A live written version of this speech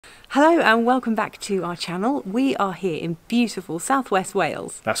Hello and welcome back to our channel. We are here in beautiful southwest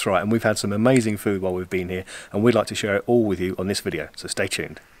Wales. That's right, and we've had some amazing food while we've been here, and we'd like to share it all with you on this video, so stay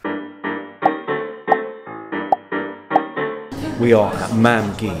tuned. We are at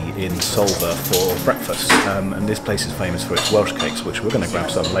Mamgu in Solva for breakfast, and this place is famous for its Welsh cakes, which we're going to grab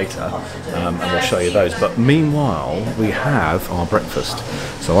some later, and we'll show you those. But meanwhile, we have our breakfast.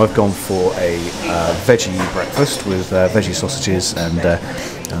 So I've gone for a veggie breakfast with veggie sausages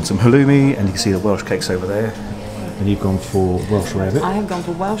and some halloumi, and you can see the Welsh cakes over there. And you've gone for Welsh rarebit. I have gone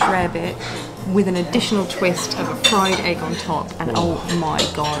for Welsh rarebit with an additional twist of a fried egg on top, and oh my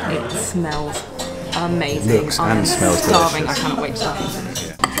god, it smells amazing. Looks and smells starving. delicious. I cannot wait to start eating.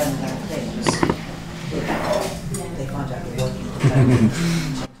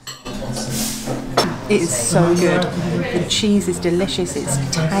 It is so good. The cheese is delicious, it's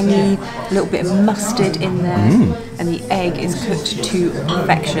tangy, a little bit of mustard in there, and the egg is cooked to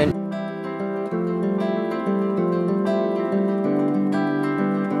perfection.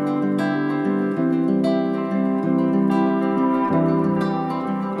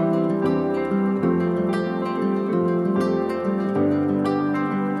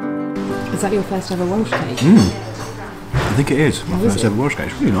 Is that your first ever Welsh cake? I think it is. My first ever Welsh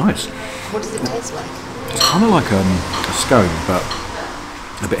cake. It's really nice. What does it taste like? It's kind of like a scone, but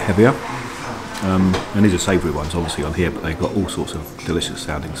a bit heavier. And these are savoury ones, obviously, on here, but they've got all sorts of delicious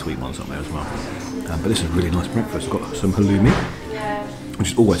sounding sweet ones on there as well. But this is a really nice breakfast. It's got some halloumi,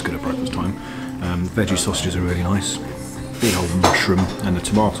 which is always good at breakfast time. Veggie sausages are really nice. Big old mushroom, and the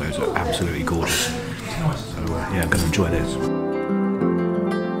tomatoes are absolutely gorgeous. So yeah, I'm going to enjoy this.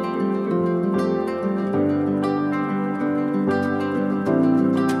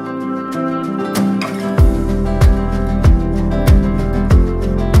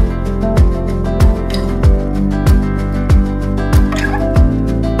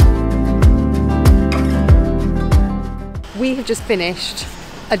 We have just finished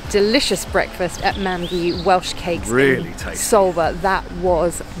a delicious breakfast at Mamgu Welsh Cakes. Really tasty. Solva. That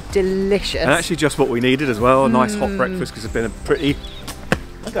was delicious. And actually just what we needed as well, a nice hot breakfast, because it's been a pretty...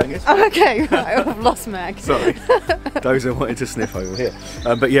 Oh, okay, right, I've lost Mag. Sorry, those are wanting to sniff over here.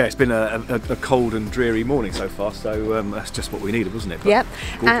 But yeah, it's been a cold and dreary morning so far, so that's just what we needed, wasn't it? But yep,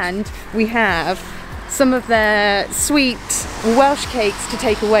 gorgeous. And we have some of their sweet Welsh cakes to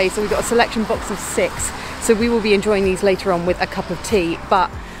take away, so we've got a selection box of 6. So we will be enjoying these later on with a cup of tea.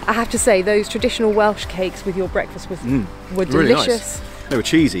 But I have to say, those traditional Welsh cakes with your breakfast were delicious. Really nice. They were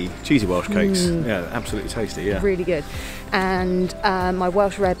cheesy Welsh cakes. Yeah, absolutely tasty, yeah. Really good. And my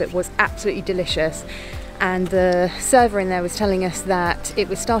Welsh rarebit was absolutely delicious. And the server in there was telling us that it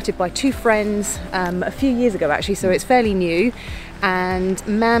was started by 2 friends a few years ago, actually, so it's fairly new. And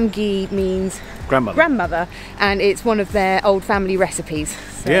Mamgu means grandmother, and it's one of their old family recipes.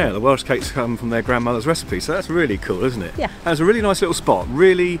 So. Yeah, the Welsh cakes come from their grandmother's recipe, so that's really cool, isn't it? Yeah. And it's a really nice little spot,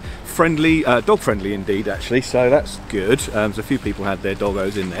 really friendly, dog friendly indeed, actually, so that's good. So a few people had their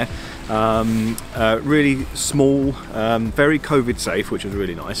doggos in there. Really small, very COVID safe, which was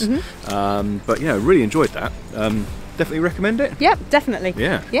really nice. But yeah, really enjoyed that. Definitely recommend it? Yep, definitely.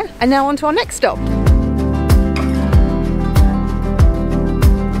 Yeah. Yeah, and now on to our next stop.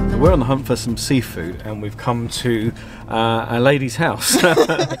 We're on the hunt for some seafood, and we've come to a lady's house.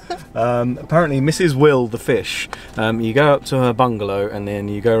 Apparently Mrs. Will the fish. You go up to her bungalow and then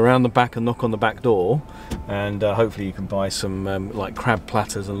you go around the back and knock on the back door, and hopefully you can buy some like crab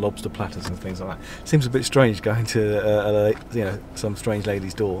platters and lobster platters and things like that. Seems a bit strange going to some strange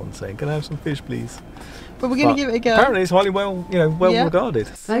lady's door and saying, "Can I have some fish, please?" But we're going to give it a go. Apparently it's highly well regarded.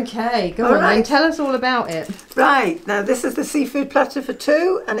 Okay, go on then, tell us all about it. Right, now this is the seafood platter for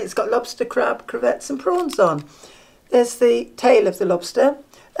 2, and it's got lobster, crab, crevettes and prawns on. There's the tail of the lobster.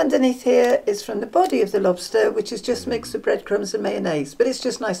 Underneath here is from the body of the lobster, which is just mixed with breadcrumbs and mayonnaise, but it's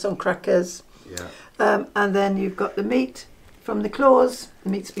just nice on crackers. Yeah. And then you've got the meat from the claws.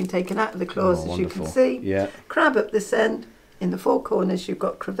 The meat's been taken out of the claws, as you can see. Yeah. Crab up this end. In the 4 corners you've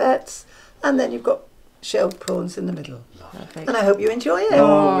got crevettes, and then you've got shelled prawns in the middle. Perfect. And I hope you enjoy it.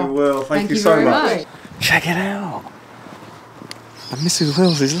 Oh, we will. Thank you so very much. Check it out. And Mrs.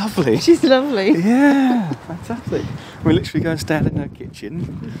 Wills is lovely. She's lovely. Yeah, fantastic. We literally go and stand in her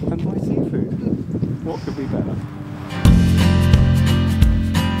kitchen and buy seafood. What could be better?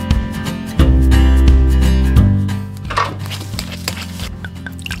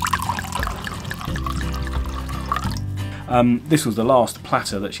 This was the last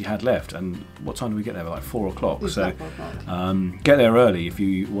platter that she had left, and what time did we get there? Like 4 o'clock. So get there early if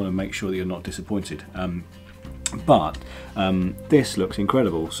you want to make sure that you're not disappointed. But this looks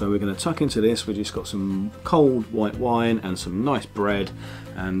incredible, so we're going to tuck into this. We've just got some cold white wine and some nice bread,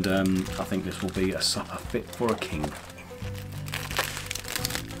 and I think this will be a supper fit for a king.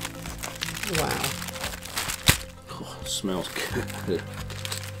 Wow. Oh, it smells good.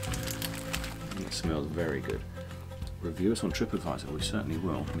 It smells very good. Review us on TripAdvisor, we certainly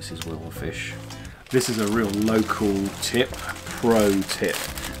will, Mrs. Willfish. This is a real local tip, pro tip.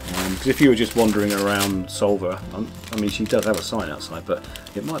 Because if you were just wandering around Solva, I mean, she does have a sign outside, but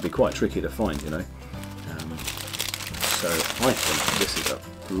it might be quite tricky to find, you know. So I think this is a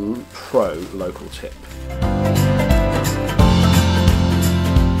pro local tip.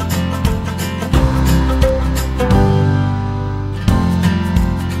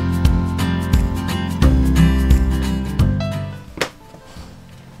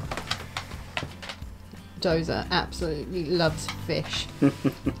 Dozer absolutely loves fish,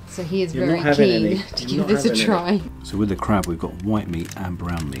 so he is You're very not having keen any. to You're give not this a having try. any. So with the crab we've got white meat and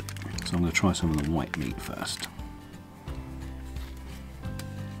brown meat, so I'm going to try some of the white meat first.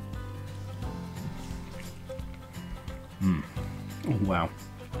 Oh wow,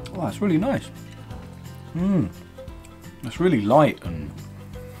 oh that's really nice. It's really light and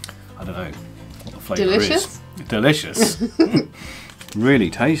I don't know what the flavour is. Delicious? Delicious. Really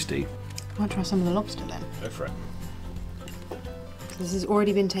tasty. I might try some of the lobster then. Go for it. This has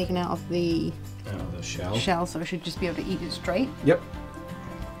already been taken out of the shell. so I should just be able to eat it straight. Yep.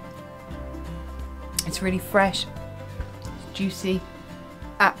 It's really fresh, juicy,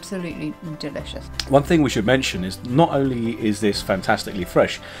 absolutely delicious. One thing we should mention is not only is this fantastically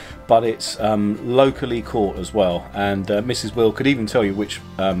fresh, but it's locally caught as well. And Mrs. Will could even tell you which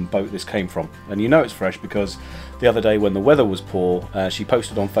boat this came from. And you know it's fresh because the other day when the weather was poor, she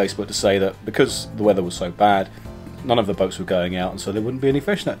posted on Facebook to say that because the weather was so bad, none of the boats were going out, and so there wouldn't be any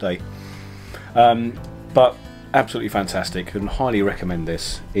fish that day. But absolutely fantastic, and highly recommend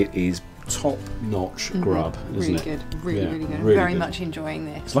this. It is top-notch grub, isn't it? Really good, really good. Really Very good. much enjoying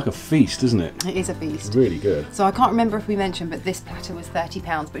this. It's like a feast, isn't it? It is a feast. Really good. So I can't remember if we mentioned, but this platter was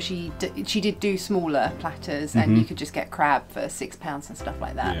 £30, but she did do smaller platters, and you could just get crab for £6 and stuff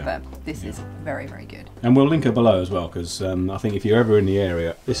like that. Yeah. But this is very, very good. And we'll link her below as well, because I think if you're ever in the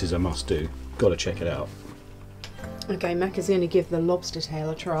area, this is a must-do. Got to check it out. Okay, Mac is going to give the lobster tail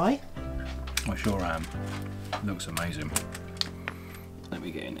a try. I sure am. Looks amazing. Let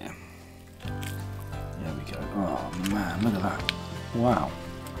me get in there. There we go. Oh man, look at that. Wow.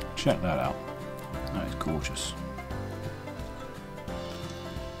 Check that out. That is gorgeous.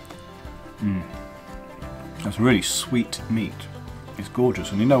 That's really sweet meat. It's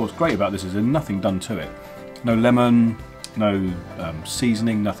gorgeous. And you know what's great about this is there's nothing done to it. No lemon, no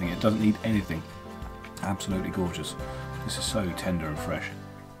seasoning, nothing. It doesn't need anything. Absolutely gorgeous. This is so tender and fresh.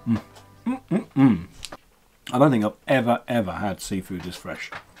 I don't think I've ever had seafood this fresh.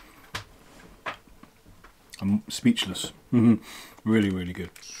 I'm speechless. Really, really good.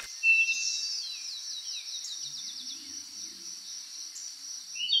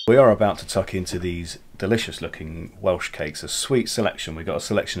 We are about to tuck into these delicious looking Welsh cakes, a sweet selection. We've got a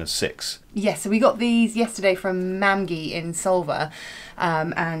selection of 6. Yes, so we got these yesterday from Mamgu in Solva,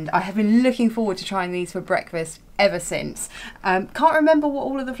 and I have been looking forward to trying these for breakfast ever since. Can't remember what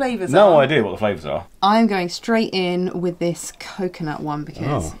all of the flavours are. No idea what the flavours are. I'm going straight in with this coconut one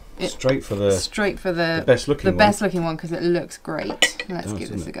because straight for the best looking one. The best looking one because it looks great. Let's give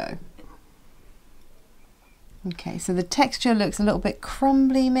this a go. Okay, so the texture looks a little bit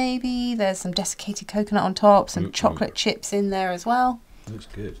crumbly maybe. There's some desiccated coconut on top, some chocolate chips in there as well. Looks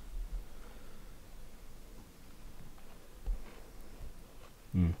good.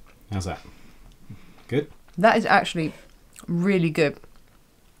 How's that? Good? That is actually really good.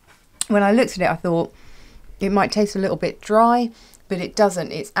 When I looked at it, I thought it might taste a little bit dry, but it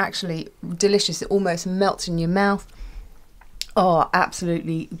doesn't. It's actually delicious. It almost melts in your mouth. Oh,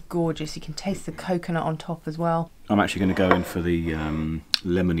 absolutely gorgeous. You can taste the coconut on top as well. I'm actually going to go in for the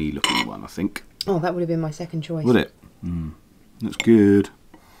lemony looking one, I think. Oh, that would have been my second choice. Would it? Looks good.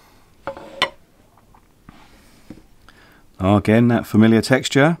 Oh, again, that familiar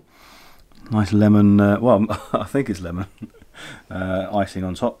texture. Nice lemon, well, I think it's lemon. Icing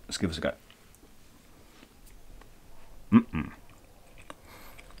on top. Let's give us a go.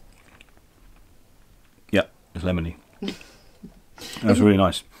 Yep, it's lemony. That's really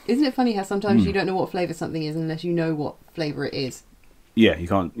nice. Isn't it funny how sometimes you don't know what flavour something is unless you know what flavour it is? Yeah, you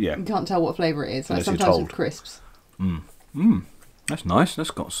can't. Yeah, you can't tell what flavour it is. Like unless you're sometimes told. with crisps. That's nice.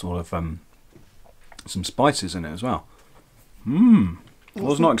 That's got sort of some spices in it as well. I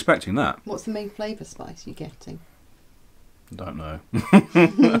was not expecting that. What's the main flavour spice you're getting? Don't know.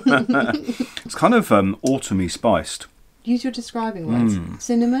 It's kind of autumny spiced. Use your describing words.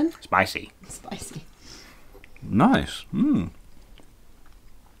 Cinnamon? Spicy. Spicy. Nice.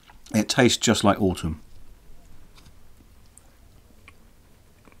 It tastes just like autumn.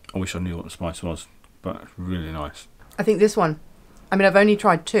 I wish I knew what the spice was, but it's really nice. I think this one, I mean, I've only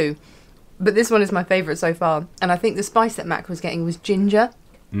tried 2, but this one is my favourite so far. And I think the spice that Mac was getting was ginger.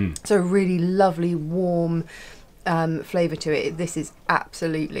 So a really lovely, warm flavour to it. This is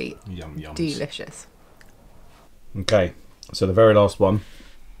absolutely delicious. Okay, so the very last one.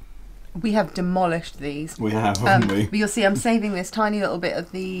 We have demolished these. We have, haven't we? But you'll see I'm saving this tiny little bit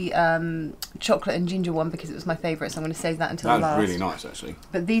of the chocolate and ginger one because it was my favourite, so I'm going to save that until the last. That's really nice, actually.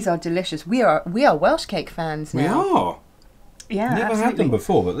 But these are delicious. We are Welsh cake fans now. We are. Yeah, Never absolutely. had them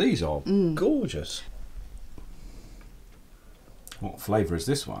before, but these are gorgeous. What flavour is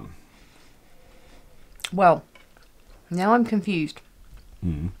this one? Well, now I'm confused.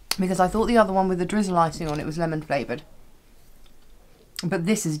 Because I thought the other one with the drizzle icing on it was lemon flavoured. But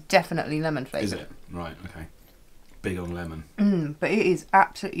this is definitely lemon flavoured. Is it? Right, okay. Big on lemon. But it is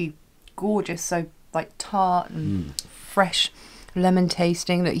absolutely gorgeous. So, like, tart and fresh lemon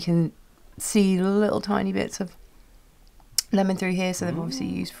tasting that you can see little tiny bits of lemon through here. So they've obviously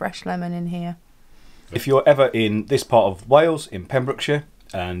used fresh lemon in here. If you're ever in this part of Wales, in Pembrokeshire,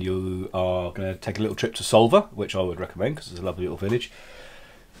 and you are going to take a little trip to Solva, which I would recommend because it's a lovely little village,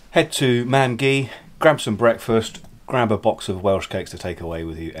 head to Mamgu, grab some breakfast, grab a box of Welsh cakes to take away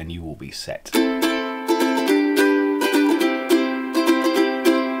with you, and you will be set.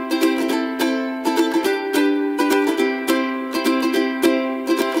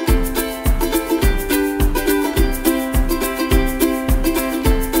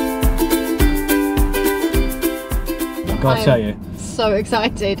 Gotta tell you, So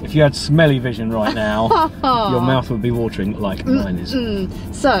excited. if you had smelly vision right now, your mouth would be watering like mine is.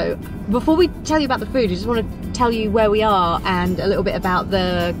 So, before we tell you about the food, I just want to tell you where we are and a little bit about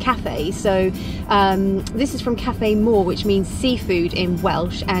the cafe. So, this is from Cafe Moor, which means seafood in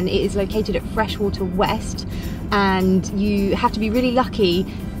Welsh, and it is located at Freshwater West. And you have to be really lucky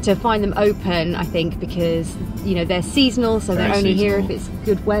to find them open, I think, because you know they're seasonal, so they're only here if it's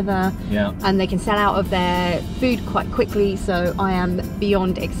good weather. Yeah. And they can sell out of their food quite quickly. So I am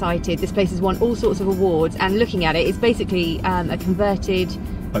beyond excited. This place has won all sorts of awards, and looking at it, it's basically a converted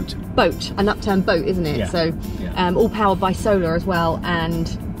boat, an upturned boat, isn't it? Yeah. So all powered by solar as well, and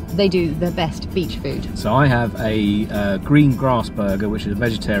they do the best beach food. So I have a green grass burger, which is a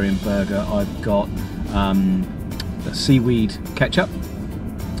vegetarian burger. I've got a seaweed ketchup,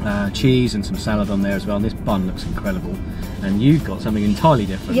 cheese and some salad on there as well, and this bun looks incredible. And you've got something entirely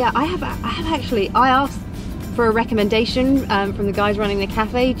different. Yeah, I have actually, I asked for a recommendation from the guys running the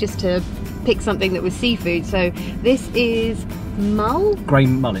cafe just to pick something that was seafood. So this is Grey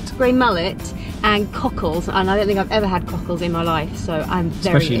mullet. grey mullet and cockles, and I don't think I've ever had cockles in my life, so I'm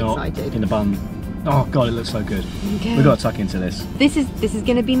very Especially excited. not in the bun. Oh god, it looks so good. Okay. We've got to tuck into this. This is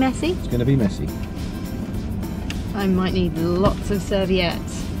going to be messy. It's going to be messy. I might need lots of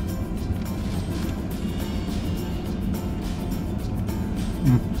serviettes.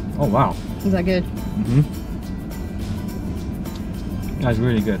 Oh wow. Is that good? That's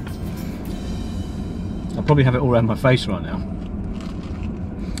really good. I'll probably have it all around my face right now.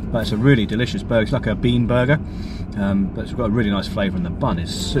 But it's a really delicious burger. It's like a bean burger, but it's got a really nice flavour, and the bun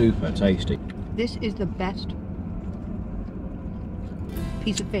is super tasty. This is the best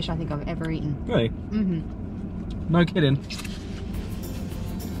piece of fish I think I've ever eaten. Really? No kidding.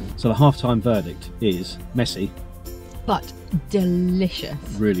 So the half-time verdict is messy, But delicious.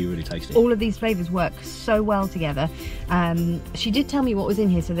 really, really tasty. All of these flavours work so well together. She did tell me what was in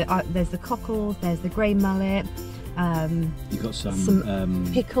here. So there's the cockles, there's the grey mullet, You've got some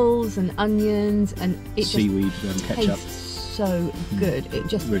pickles and onions, and it seaweed just ketchup. tastes so good. It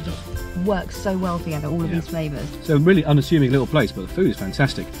just Really does. works so well together, all of these flavours. So really unassuming little place, but the food is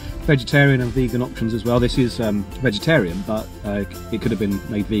fantastic. Vegetarian and vegan options as well. This is vegetarian, but it could have been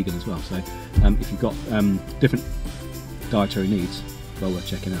made vegan as well. So if you've got different dietary needs, well worth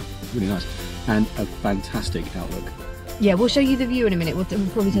checking out. Really nice, and a fantastic outlook. Yeah, we'll show you the view in a minute. We'll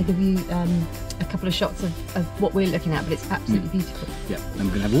probably take a view, a couple of shots of what we're looking at, but it's absolutely beautiful. Yeah, and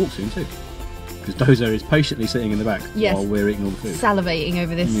we're going to have a walk soon too, because Dozo is patiently sitting in the back while we're eating all the food. Salivating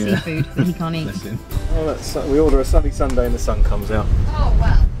over this seafood that he can't eat. Bless him. Oh, we order a sunny Sunday and the sun comes out. Oh,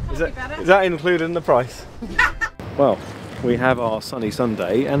 well. Is that included in the price? Well, we have our sunny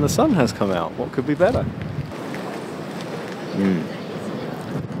Sunday and the sun has come out. What could be better?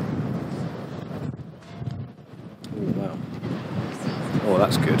 Wow. Oh,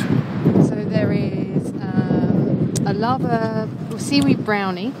 that's good. So there is a love a seaweed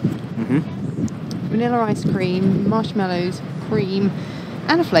brownie, vanilla ice cream, marshmallows, cream,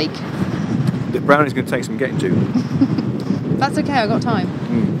 and a flake. The brownie's going to take some getting to. That's okay, I've got time.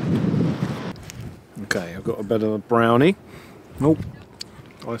 Okay, I've got a bit of a brownie. Oh,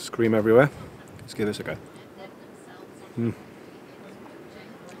 ice cream everywhere. Let's give this a go.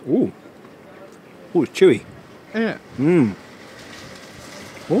 Ooh. Oh, it's chewy. Yeah.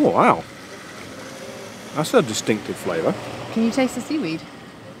 Oh, wow. That's a distinctive flavour. Can you taste the seaweed?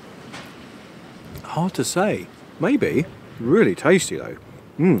 Hard to say. Maybe. Really tasty though.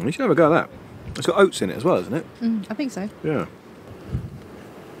 You should have a go at that. It's got oats in it as well, isn't it? I think so. Yeah.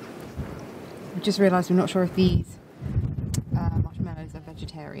 I've just realised we're not sure if these marshmallows are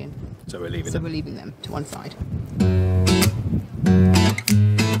vegetarian. So we're leaving So them. we're leaving them to one side.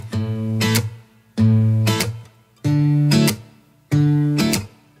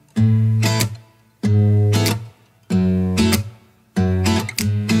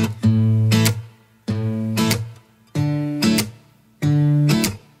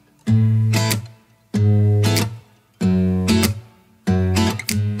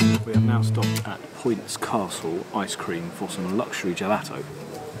 Pointz Castle ice cream for some luxury gelato,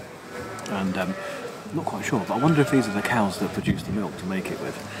 and not quite sure, but I wonder if these are the cows that produce the milk to make it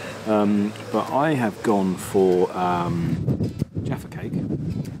with. But I have gone for Jaffa cake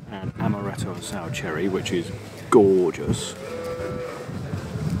and amaretto and sour cherry, which is gorgeous.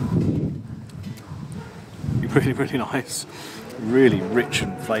 Really, really nice, really rich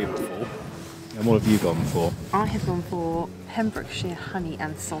and flavourful. And what have you gone for? I have gone for Pembrokeshire honey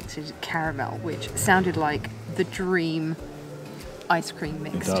and salted caramel, which sounded like the dream ice cream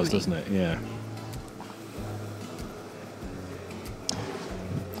mix. It does, doesn't it? Yeah.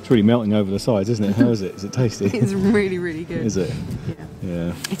 It's really melting over the sides, isn't it? How is it? Is it tasty? It's really, really good. Is it? Yeah.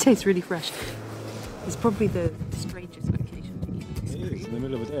 Yeah. It tastes really fresh. It's probably the strangest location to eat ice cream. It is, in the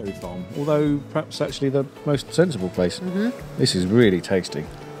middle of a dairy farm. Although perhaps actually the most sensible place. This is really tasty.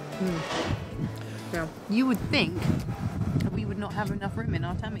 Well, you would think that we would not have enough room in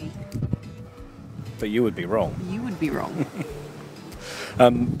our tummies. But you would be wrong. You would be wrong.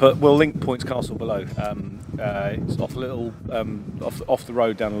 But we'll link Pointz Castle below. It's off a little, off the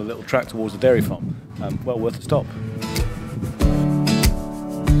road down a little track towards the dairy farm. Well worth a stop.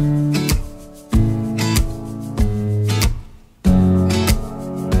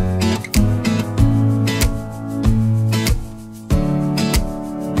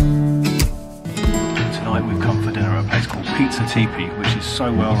 Tipi, which is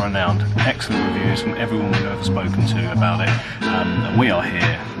so well renowned, excellent reviews from everyone we've ever spoken to about it, and we are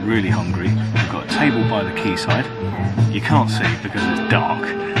here really hungry. We've got a table by the quayside. You can't see because it's dark,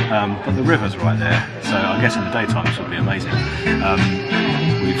 but the river's right there, so I guess in the daytime this will be amazing.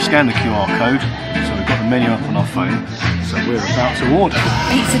 We've scanned the QR code, so we've got the menu up on our phone, so we're about to order.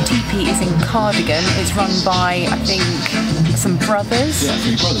 Pizza Tipi is in Cardigan. It's run by, I think, some brothers. Yeah,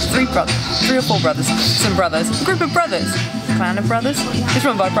 Three or four brothers. Some brothers. A group of brothers. Clan of brothers. It's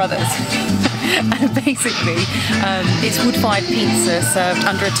run by brothers. And basically, it's wood-fired pizza served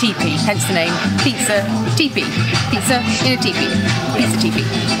under a teepee, hence the name Pizza Tipi. Pizza in a teepee. Pizza Tipi.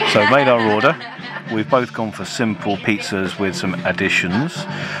 So we made our order. We've both gone for simple pizzas with some additions.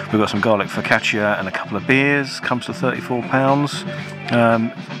 We've got some garlic focaccia and a couple of beers. Comes to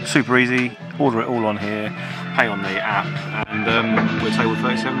 £34. Super easy. Order it all on here. Pay on the app, and we're table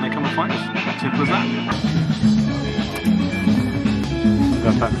 37. They come and find us. Simple as that.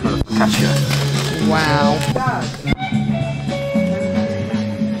 Going back for a focaccia. Wow.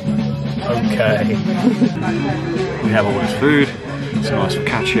 Okay. We have all this food. Some nice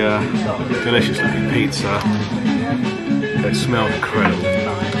focaccia, delicious looking pizza. It smells incredible.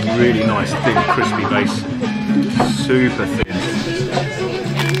 Really nice, thin, crispy base. Super thin.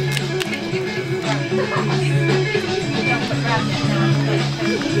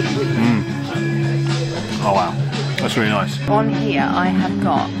 Oh wow, that's really nice. On here I have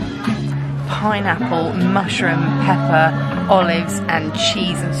got pineapple, mushroom, pepper, olives and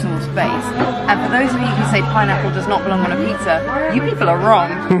cheese and sauce base. And for those of you who say pineapple does not belong on a pizza, you people are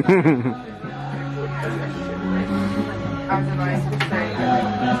wrong.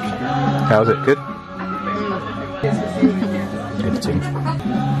 How's it? Good? Editing.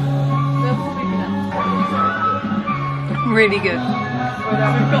 Really good.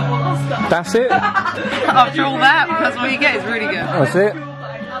 That's it? After all that, that's all you get, is really good. That's it?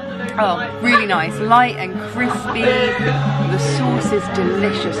 Oh, really nice. Light and crispy. The sauce is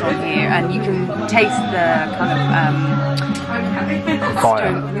delicious on here, and you can taste the kind of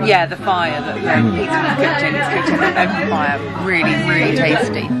Fire. yeah, the fire that the pizza was cooked in. It's cooked in an open fire. Really, really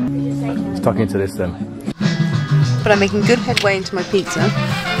tasty. Stuck into this then. but I'm making good headway into my pizza.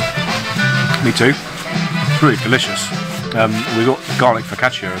 Me too. It's really delicious. We've got garlic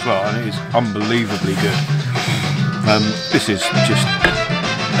focaccia as well, and it is unbelievably good. This is just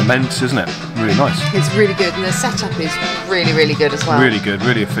immense, isn't it? Really nice. It's really good, and the setup is really, really good as well. Really good,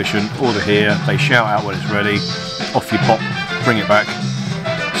 really efficient. Order here, they shout out when it's ready, off you pop, bring it back,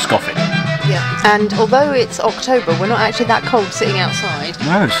 scoff it. Yeah. And although it's October, we're not actually that cold sitting outside.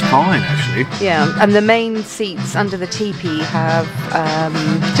 No, it's fine actually. Yeah, and the main seats under the Tipi have,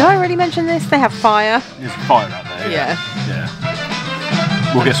 did I already mention this? They have fire. There's fire out there. Yeah.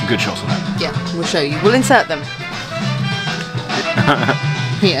 We'll get some good shots of that. Yeah, we'll show you. We'll insert them.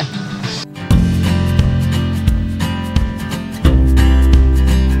 Here.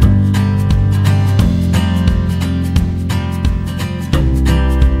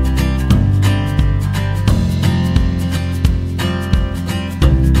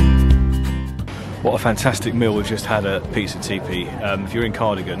 What a fantastic meal we've just had at Pizza Tipi. If you're in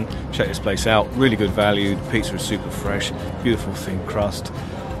Cardigan, check this place out. Really good value. The pizza is super fresh, beautiful thin crust.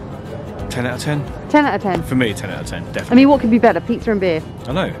 10 out of 10? 10 out of 10. For me, 10 out of 10, definitely. I mean, what could be better? Pizza and beer.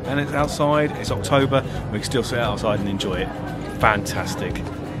 I know, and it's outside, it's October, we can still sit outside and enjoy it. Fantastic.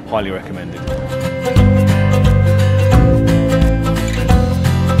 Highly recommended.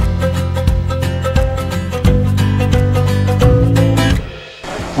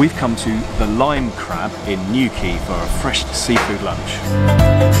 We've come to the Lime Crab in Newquay for a fresh seafood lunch.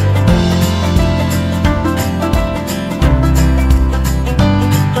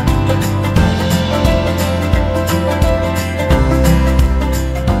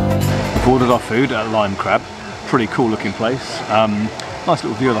 We've ordered our food at Lime Crab. Pretty cool looking place. Nice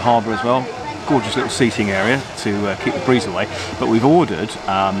little view of the harbour as well. Gorgeous little seating area to keep the breeze away. But we've ordered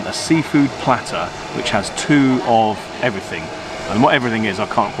a seafood platter which has 2 of everything. And what everything is, I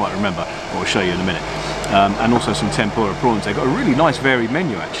can't quite remember, but I'll show you in a minute. And also some tempura prawns. They've got a really nice varied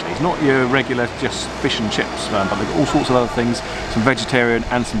menu actually. It's not your regular just fish and chips, but they've got all sorts of other things, some vegetarian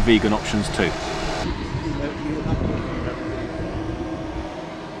and some vegan options too.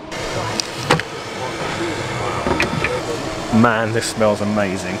 Man, this smells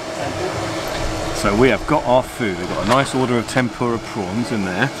amazing. So we have got our food. We've got a nice order of tempura prawns in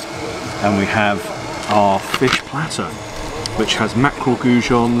there, and we have our fish platter, which has mackerel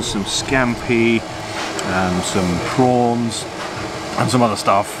goujons, some scampi, some prawns, and some other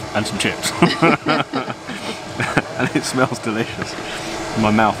stuff, and some chips. And it smells delicious.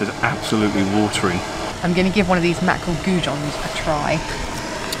 My mouth is absolutely watering. I'm going to give one of these mackerel goujons a try.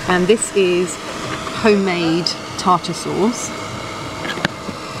 And this is homemade tartar sauce.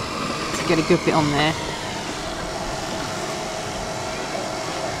 To get a good bit on there.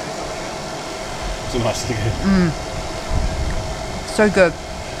 It's nice to get. So good.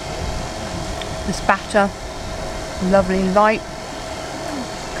 This batter, lovely, light,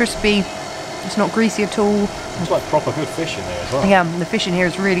 crispy. It's not greasy at all. It's like proper good fish in there as well. Yeah, the fish in here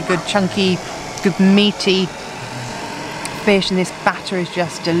is really good, chunky, good meaty fish, and this batter is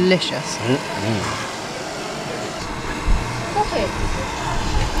just delicious.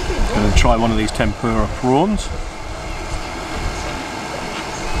 I'm going to try one of these tempura prawns.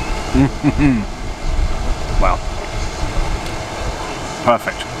 Wow.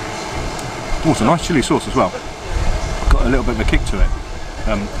 Perfect. Oh, it's a nice chilli sauce as well. Got a little bit of a kick to it.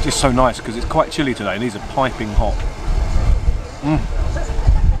 Just so nice because it's quite chilly today and these are piping hot.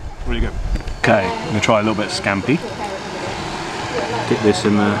 Really good. Okay, I'm going to try a little bit of scampi. Dip this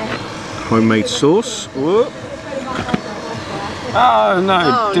in the homemade sauce. Whoa. Oh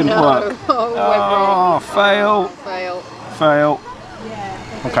no, didn't work. Oh, fail. Fail.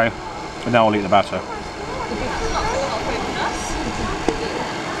 Okay, and now I'll eat the batter.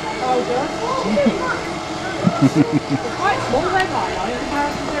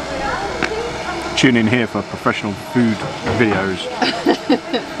 Tune in here for professional food videos.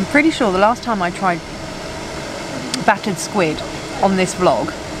 I'm pretty sure the last time I tried battered squid on this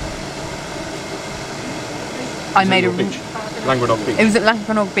vlog, I made a... Langrennog Beach. It was at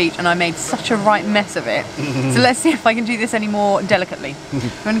Langrennog Beach and I made such a right mess of it. So let's see if I can do this any more delicately.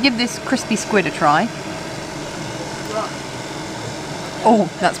 I'm going to give this crispy squid a try. Oh,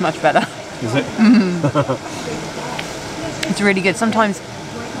 that's much better. Is it? It's really good. Sometimes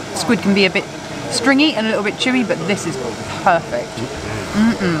squid can be a bit stringy and a little bit chewy, but this is perfect.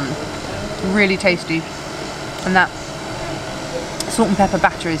 Really tasty. And that salt and pepper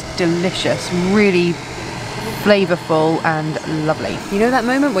batter is delicious. Really flavourful and lovely. You know that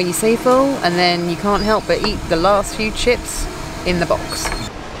moment when you say full and then you can't help but eat the last few chips in the box?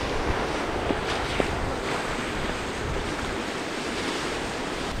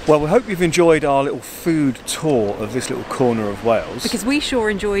 Well, we hope you've enjoyed our little food tour of this little corner of Wales. Because we sure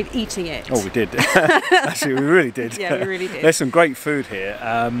enjoyed eating it. Oh, we did. Actually, we really did. Yeah, we really did. There's some great food here,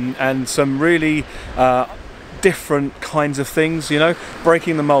 and some really different kinds of things, you know,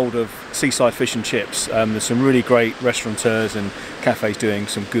 breaking the mould of seaside fish and chips. There's some really great restaurateurs and cafes doing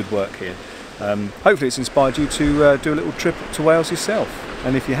some good work here. Hopefully it's inspired you to do a little trip to Wales yourself,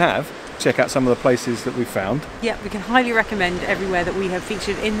 and if you have, check out some of the places that we've found. Yeah, we can highly recommend everywhere that we have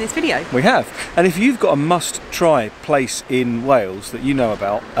featured in this video. We have. And if you've got a must-try place in Wales that you know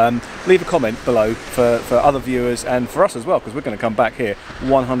about, leave a comment below for other viewers and for us as well, because we're going to come back here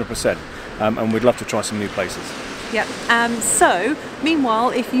 100%, and we'd love to try some new places. Yep. So,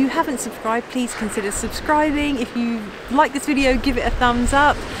 meanwhile, if you haven't subscribed, please consider subscribing. If you like this video, give it a thumbs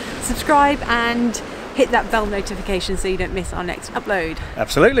up, subscribe, and hit that bell notification so you don't miss our next upload.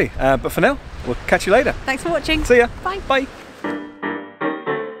 Absolutely. But for now, we'll catch you later. Thanks for watching. See ya. Bye. Bye.